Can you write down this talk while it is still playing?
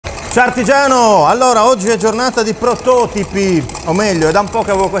Ciao Artigiano! Allora, oggi è giornata di prototipi, o meglio, è da un po'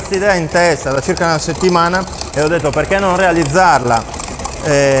 che avevo questa idea in testa, da circa una settimana, e ho detto perché non realizzarla.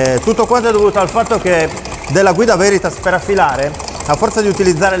 Tutto quanto è dovuto al fatto che della guida Veritas per affilare, a forza di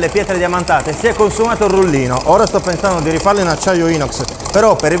utilizzare le pietre diamantate, si è consumato il rullino. Ora sto pensando di rifarlo in acciaio inox,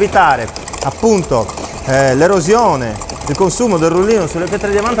 però per evitare appunto l'erosione, il consumo del rullino sulle pietre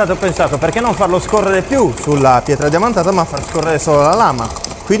diamantate, ho pensato perché non farlo scorrere più sulla pietra diamantata, ma far scorrere solo la lama.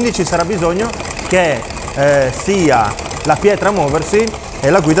 Quindi ci sarà bisogno che sia la pietra a muoversi e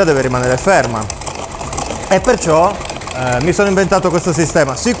la guida deve rimanere ferma. E perciò mi sono inventato questo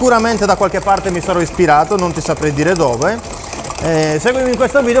sistema. Sicuramente da qualche parte mi sarò ispirato, non ti saprei dire dove. Seguimi in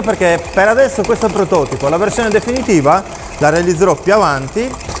questo video perché per adesso questo è il prototipo. La versione definitiva la realizzerò più avanti.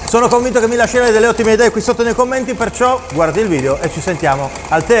 Sono convinto che mi lascerai delle ottime idee qui sotto nei commenti, perciò guardi il video e ci sentiamo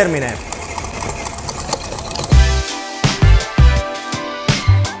al termine.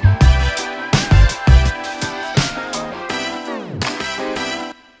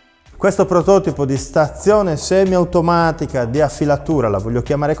 Questo prototipo di stazione semiautomatica di affilatura, la voglio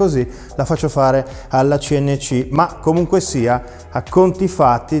chiamare così, la faccio fare alla CNC, ma comunque sia a conti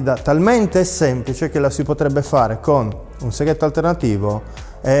fatti, talmente semplice che la si potrebbe fare con un seghetto alternativo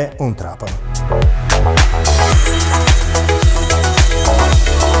e un trapano.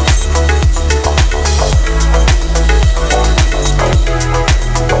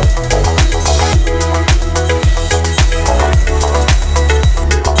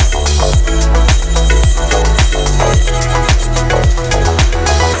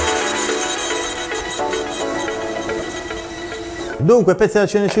 Dunque, pezzi da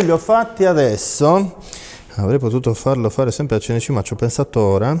CNC li ho fatti adesso. Avrei potuto farlo fare sempre da CNC, ma ci ho pensato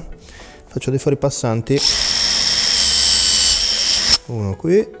ora. Faccio dei fori passanti. Uno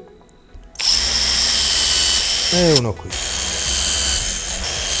qui e uno qui.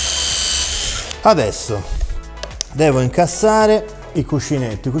 Adesso devo incassare i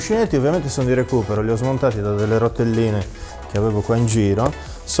cuscinetti. I cuscinetti ovviamente sono di recupero, li ho smontati da delle rotelline che avevo qua in giro.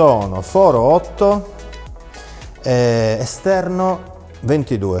 Sono foro 8, esterno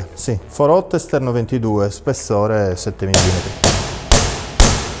 22, sì, foro 8, esterno 22, spessore 7 mm.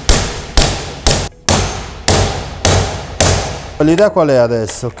 L'idea qual è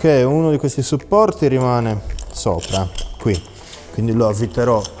adesso? Che uno di questi supporti rimane sopra, qui, quindi lo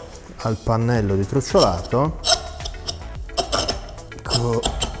avviterò al pannello di trucciolato,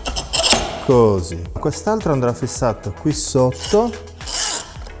 così. Quest'altro andrà fissato qui sotto,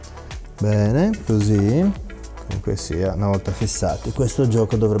 bene, così. Comunque sia, una volta fissati, questo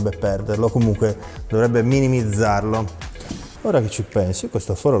gioco dovrebbe perderlo, comunque dovrebbe minimizzarlo. Ora che ci pensi,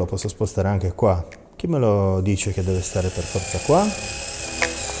 questo foro lo posso spostare anche qua. Chi me lo dice che deve stare per forza qua?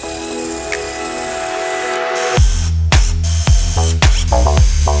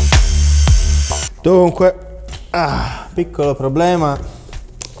 Dunque, piccolo problema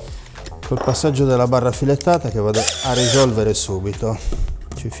col passaggio della barra filettata che vado a risolvere subito.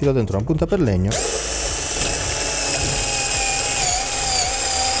 Ci filo dentro una punta per legno.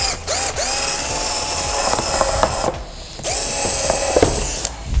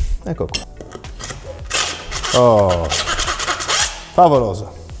 Ecco qua. Oh,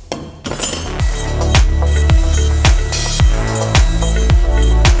 favoloso.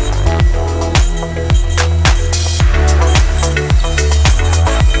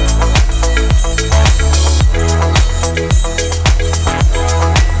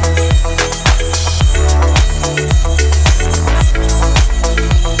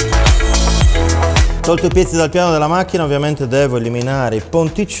 Tolto i pezzi dal piano della macchina, ovviamente devo eliminare i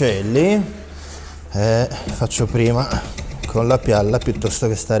ponticelli e faccio prima con la pialla piuttosto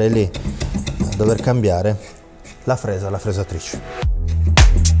che stare lì a dover cambiare la fresa alla fresatrice.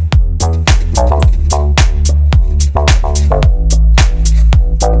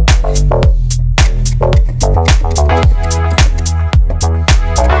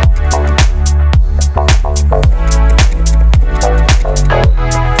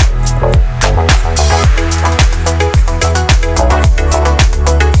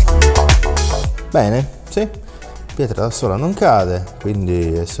 Bene, sì, pietra da sola non cade,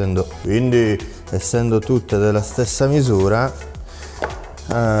 quindi essendo tutte della stessa misura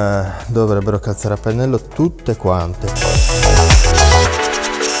dovrebbero calzare a pennello tutte quante.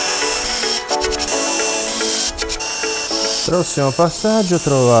 Prossimo passaggio,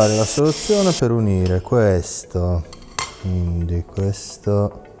 trovare la soluzione per unire questo, quindi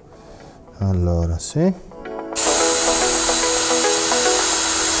questo, allora sì.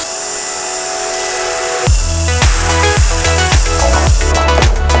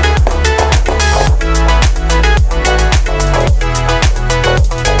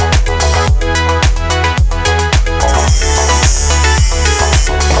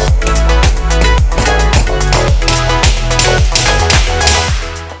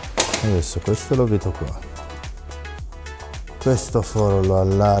 questo lo vedo qua. Questo foro lo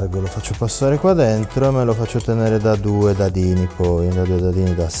allargo, lo faccio passare qua dentro e me lo faccio tenere da 2 dadini, poi da 2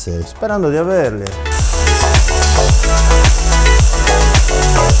 dadini da 6, sperando di averli.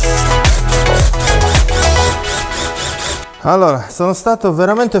 Allora, sono stato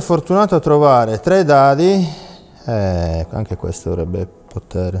veramente fortunato a trovare 3 dadi, anche questo dovrebbe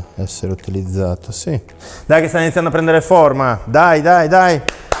poter essere utilizzato, sì. Dai che sta iniziando a prendere forma, dai, dai, dai!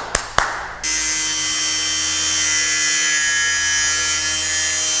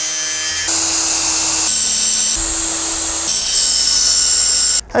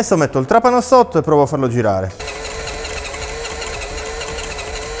 Adesso metto il trapano sotto e provo a farlo girare.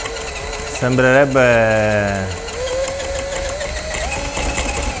 Sembrerebbe...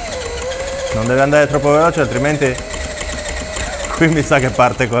 Non deve andare troppo veloce, altrimenti qui mi sa che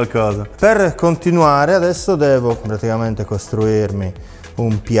parte qualcosa. Per continuare adesso devo praticamente costruirmi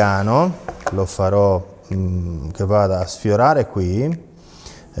un piano, lo farò che vada a sfiorare qui,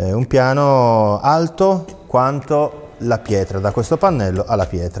 un piano alto quanto la pietra, da questo pannello alla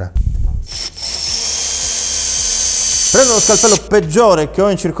pietra. Prendo lo scalpello peggiore che ho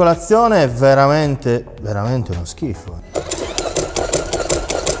in circolazione, è veramente uno schifo.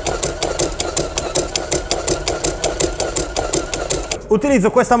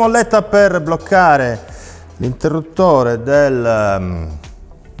 Utilizzo questa molletta per bloccare l'interruttore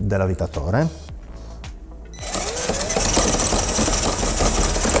dell'avvitatore.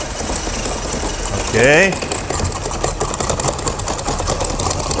 Ok.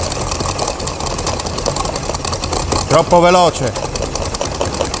 Troppo veloce.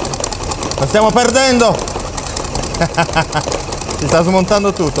 Lo stiamo perdendo. Si sta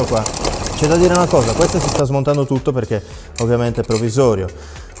smontando tutto qua. C'è da dire una cosa, questo si sta smontando tutto perché ovviamente è provvisorio.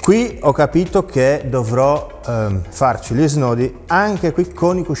 Qui ho capito che dovrò farci gli snodi anche qui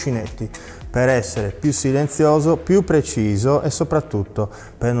con i cuscinetti per essere più silenzioso, più preciso e soprattutto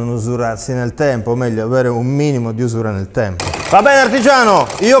per non usurarsi nel tempo, o meglio avere un minimo di usura nel tempo. Va bene artigiano,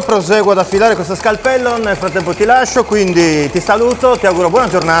 io proseguo ad affilare questo scalpello, nel frattempo ti lascio, quindi ti saluto, ti auguro buona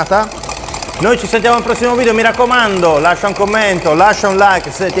giornata. Noi ci sentiamo al prossimo video, mi raccomando, lascia un commento, lascia un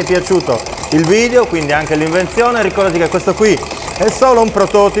like se ti è piaciuto il video, quindi anche l'invenzione. Ricordati che questo qui è solo un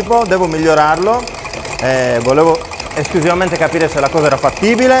prototipo, devo migliorarlo, volevo esclusivamente capire se la cosa era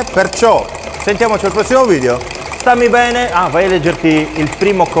fattibile, perciò sentiamoci al prossimo video. Stammi bene, vai a leggerti il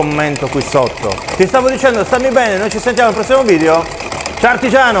primo commento qui sotto. Ti stavo dicendo stammi bene, noi ci sentiamo al prossimo video. Ciao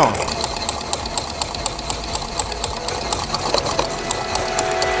artigiano!